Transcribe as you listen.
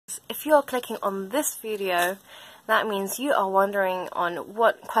if you're clicking on this video, that means you are wondering on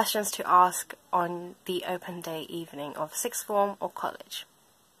what questions to ask on the open day evening of sixth form or college.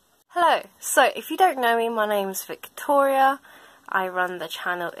 Hello, so if you don't know me, my name's Victoria. I run the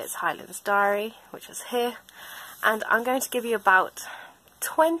channel It's Highlands Diary, which is here, and I'm going to give you about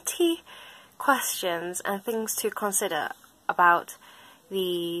 20 questions and things to consider about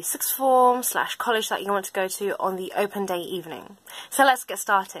the sixth form / college that you want to go to on the open day evening. So let's get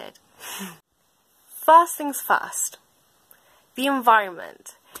started. First things first, the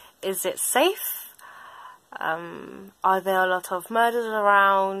environment. Is it safe? Are there a lot of murders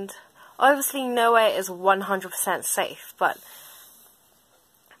around? Obviously nowhere is 100% safe, but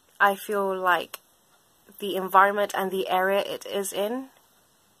I feel like the environment and the area it is in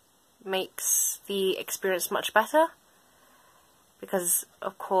makes the experience much better. Because,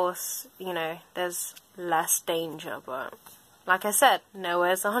 of course, you know, there's less danger, but like I said,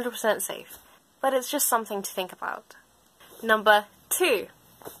 nowhere's 100% safe. But it's just something to think about. Number 2,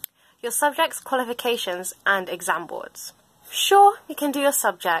 your subject's qualifications and exam boards. Sure, you can do your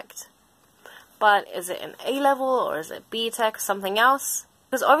subject, but is it an A-level or is it B-Tech or something else?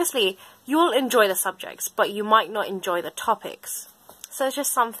 Because obviously, you'll enjoy the subjects, but you might not enjoy the topics. So it's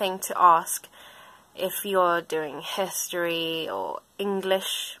just something to ask if you're doing history or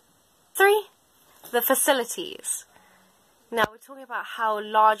English. 3, the facilities. Now we're talking about how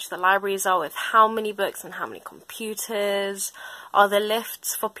large the libraries are with how many books and how many computers. Are there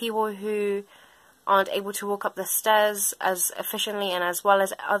lifts for people who aren't able to walk up the stairs as efficiently and as well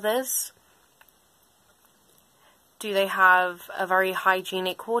as others? Do they have a very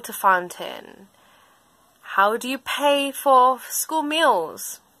hygienic water fountain? How do you pay for school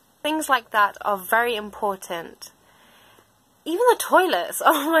meals? Things like that are very important. Even the toilets,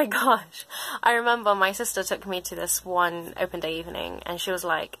 oh my gosh. I remember my sister took me to this one open day evening and she was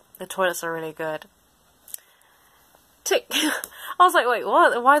like, the toilets are really good. I was like, wait,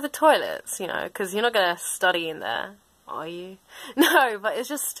 what? Why the toilets? You know, because you're not going to study in there, are you? No, but it's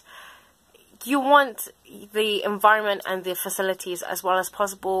just, you want the environment and the facilities as well as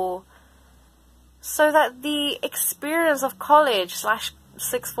possible so that the experience of college /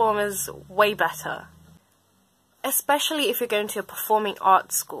 sixth form is way better. Especially if you're going to a performing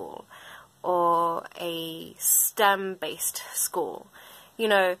arts school or a STEM-based school. You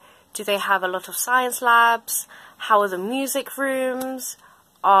know, do they have a lot of science labs? How are the music rooms?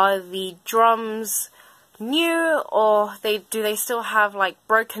 Are the drums new, or do they still have like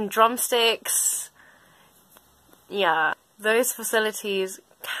broken drumsticks? Yeah, those facilities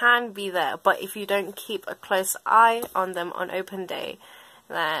can be there, but if you don't keep a close eye on them on open day,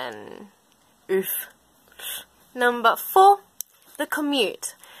 then oof. Number 4, the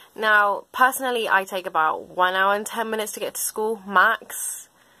commute. Now, personally, I take about 1 hour and 10 minutes to get to school, max.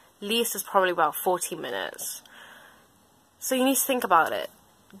 Least is probably about 40 minutes. So you need to think about it.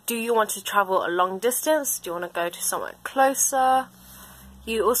 Do you want to travel a long distance? Do you want to go to somewhere closer?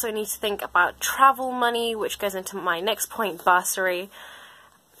 You also need to think about travel money, which goes into my next point, bursary.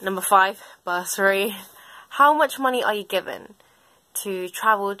 Number 5, bursary. How much money are you given to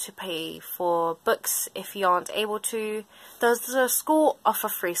travel, to pay for books if you aren't able to? Does the school offer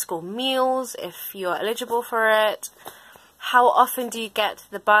free school meals if you're eligible for it? How often do you get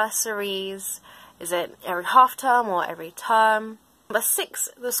the bursaries? Is it every half term or every term? Number 6,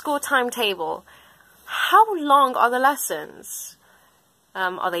 the school timetable. How long are the lessons?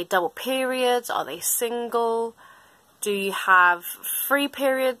 Are they double periods? Are they single? Do you have free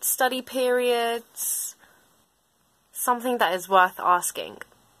periods, study periods? Something that is worth asking.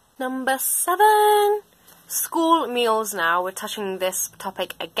 Number 7, school meals now. We're touching this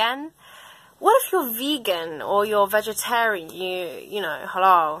topic again. What if you're vegan or you're vegetarian? You know,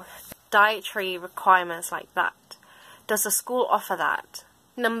 halal, dietary requirements like that. Does the school offer that?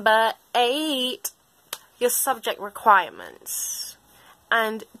 Number 8, your subject requirements.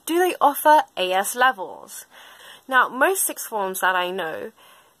 And do they offer AS levels? Now, most sixth forms that I know,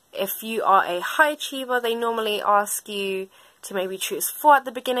 if you are a high achiever, they normally ask you to maybe choose 4 at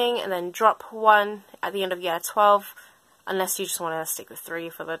the beginning and then drop 1 at the end of year 12, unless you just want to stick with 3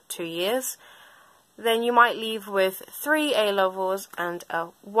 for the 2 years. Then you might leave with 3 A levels and a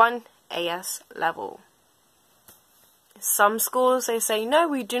 1 AS level. Some schools, they say, no,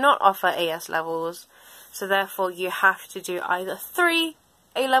 we do not offer AS levels, so therefore you have to do either 3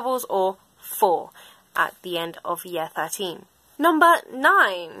 A levels or 4 at the end of year 13. Number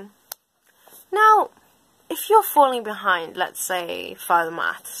 9. Now, if you're falling behind, let's say, further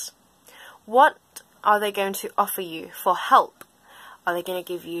maths, what are they going to offer you for help? Are they going to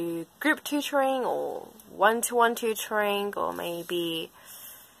give you group tutoring or one-to-one tutoring, or maybe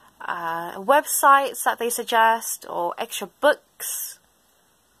websites that they suggest, or extra books.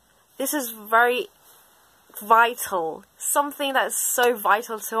 This is very vital, something that's so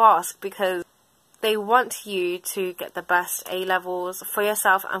vital to ask, because they want you to get the best A-levels for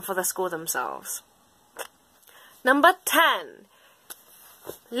yourself and for the school themselves. Number 10.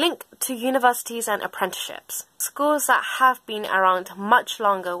 Link to universities and apprenticeships. Schools that have been around much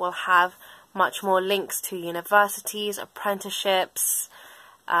longer will have much more links to universities, apprenticeships,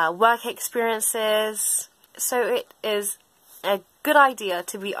 work experiences. So it is a good idea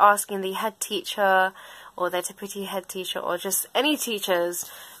to be asking the head teacher or the deputy head teacher, or just any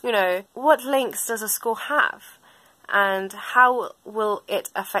teachers, you know, what links does a school have and how will it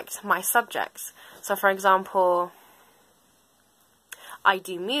affect my subjects? So for example, I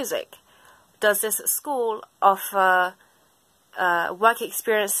do music. Does this school offer work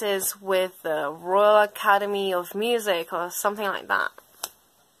experiences with the Royal Academy of Music or something like that?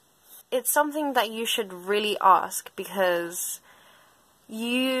 It's something that you should really ask, because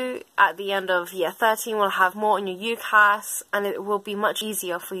you, at the end of year 13, will have more in your UCAS, and it will be much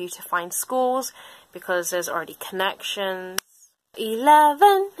easier for you to find schools because there's already connections.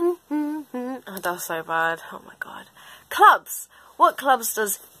 11. Oh, that was so bad. Oh my god. Clubs. What clubs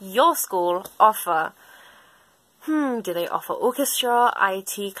does your school offer? Do they offer orchestra,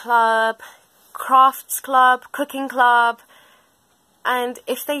 IT club, crafts club, cooking club? And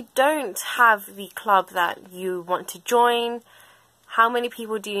if they don't have the club that you want to join, how many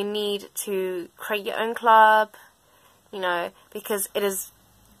people do you need to create your own club? You know, because it is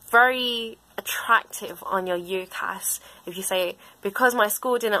very attractive on your UCAS if you say, because my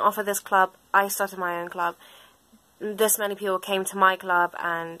school didn't offer this club, I started my own club. This many people came to my club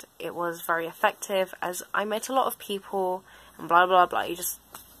and it was very effective as I met a lot of people and blah blah blah. You just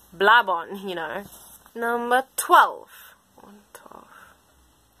blab on, you know. Number 12.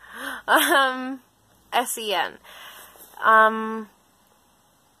 SEN.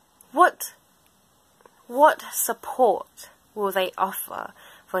 What support will they offer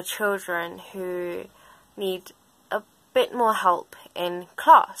for children who need a bit more help in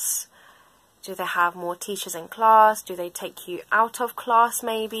class? Do they have more teachers in class? Do they take you out of class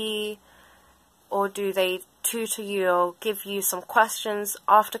maybe? Or do they tutor you or give you some questions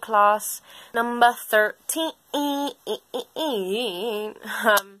after class? Number 13.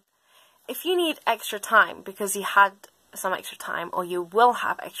 If you need extra time because you had some extra time, or you will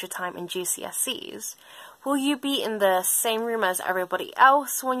have extra time in GCSEs, will you be in the same room as everybody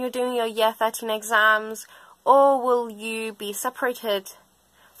else when you're doing your year 13 exams, or will you be separated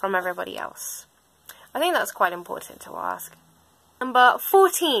from everybody else? I think that's quite important to ask. Number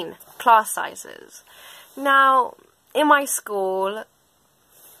 14, class sizes. Now, in my school,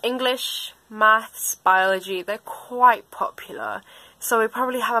 English, maths, biology, they're quite popular. So we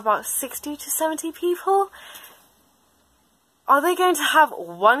probably have about 60 to 70 people. Are they going to have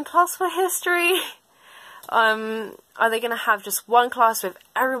one class for history? Are they going to have just one class with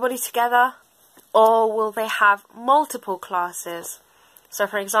everybody together? Or will they have multiple classes? So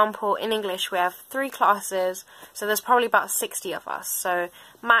for example, in English we have 3 classes, so there's probably about 60 of us. So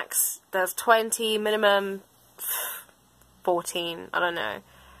max, there's 20, minimum 14, I don't know.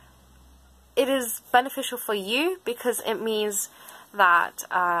 It is beneficial for you because it means that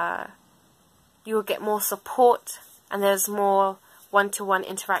you will get more support and there's more one-to-one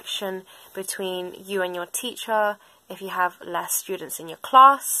interaction between you and your teacher if you have less students in your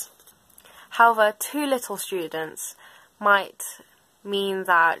class. However, too little students might mean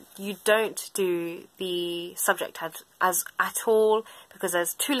that you don't do the subject as at all because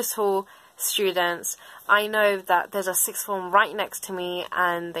there's too little students. I know that there's a sixth form right next to me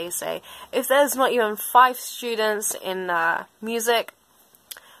and they say, if there's not even 5 students in music,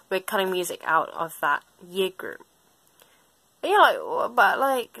 we're cutting music out of that year group. And you're like, but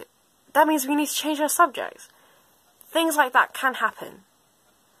like, that means we need to change our subjects. Things like that can happen.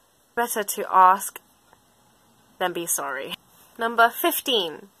 Better to ask than be sorry. Number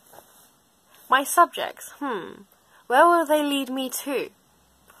 15. My subjects. Where will they lead me to?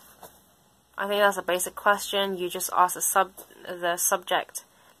 I think that's a basic question. You just ask the subject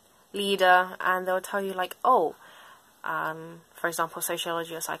leader and they'll tell you like, oh, for example,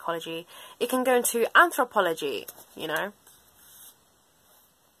 sociology or psychology, it can go into anthropology, you know.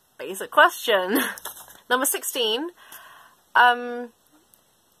 Basic question. Number 16.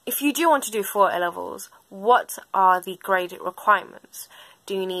 If you do want to do 4 A-levels, what are the grade requirements?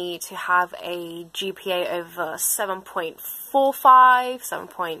 Do you need to have a GPA over 7.45,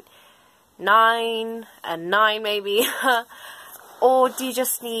 7.9, a 9 maybe? Or do you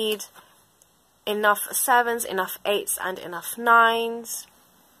just need enough 7s, enough 8s, and enough 9s?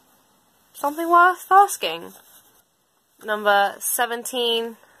 something worth asking. Number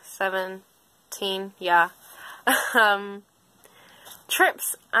 17, yeah.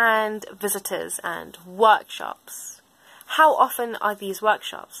 Trips and visitors and workshops. How often are these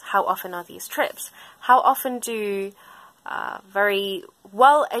workshops? How often are these trips? How often do very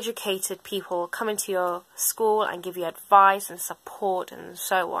well-educated people come into your school and give you advice and support and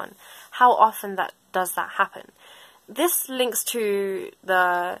so on? How often does that happen? This links to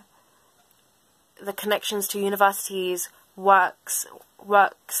the connections to universities, works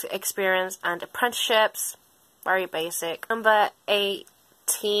experience and apprenticeships. Very basic. Number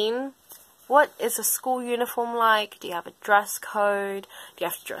 18. What is a school uniform like? Do you have a dress code? Do you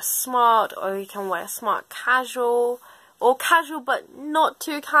have to dress smart, or you can wear smart casual, or casual but not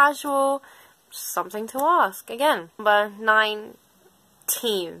too casual? Something to ask again. Number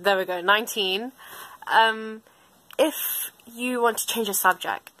 19. There we go. 19. If you want to change your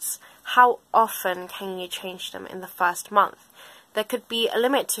subjects, how often can you change them in the first month? There could be a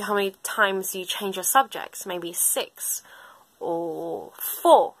limit to how many times you change your subjects, maybe 6 or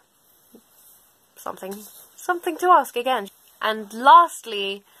 4. Something to ask again. And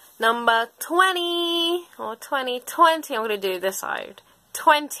lastly, number 20 or 2020, I'm going to do this side.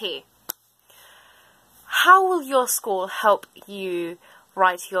 20. How will your school help you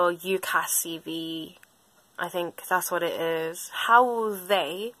write your UCAS CV? I think that's what it is. How will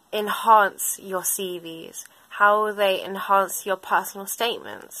they enhance your CVs? How will they enhance your personal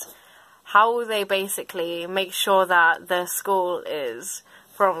statements? How will they basically make sure that the school is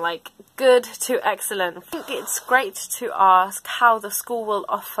from like good to excellent? I think it's great to ask how the school will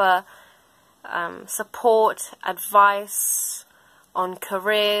offer support, advice on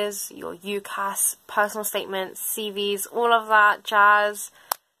careers, your UCAS, personal statements, CVs, all of that jazz.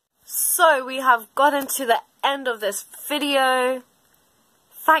 So we have gotten to the end of this video.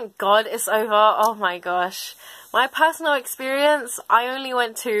 Thank God it's over. Oh my gosh. My personal experience, I only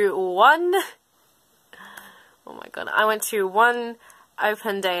went to one. Oh my God. I went to one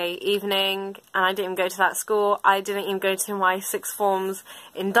open day evening and I didn't go to that school. I didn't even go to my sixth form's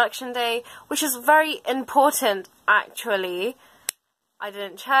induction day, which is very important actually. I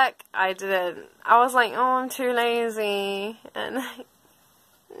didn't check. I was like, oh, I'm too lazy. And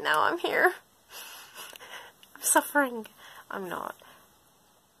now I'm here. I'm suffering. I'm not.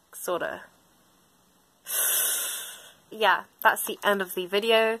 Sorta. Yeah, that's the end of the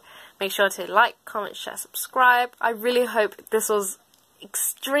video. Make sure to like, comment, share, subscribe. I really hope this was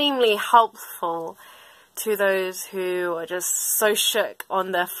extremely helpful to those who are just so shook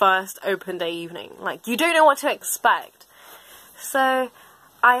on their first open day evening. Like, you don't know what to expect. So,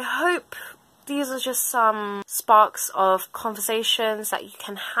 I hope these are just some sparks of conversations that you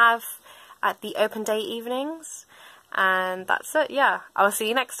can have at the open day evenings. And that's it, yeah. I'll see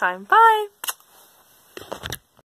you next time. Bye!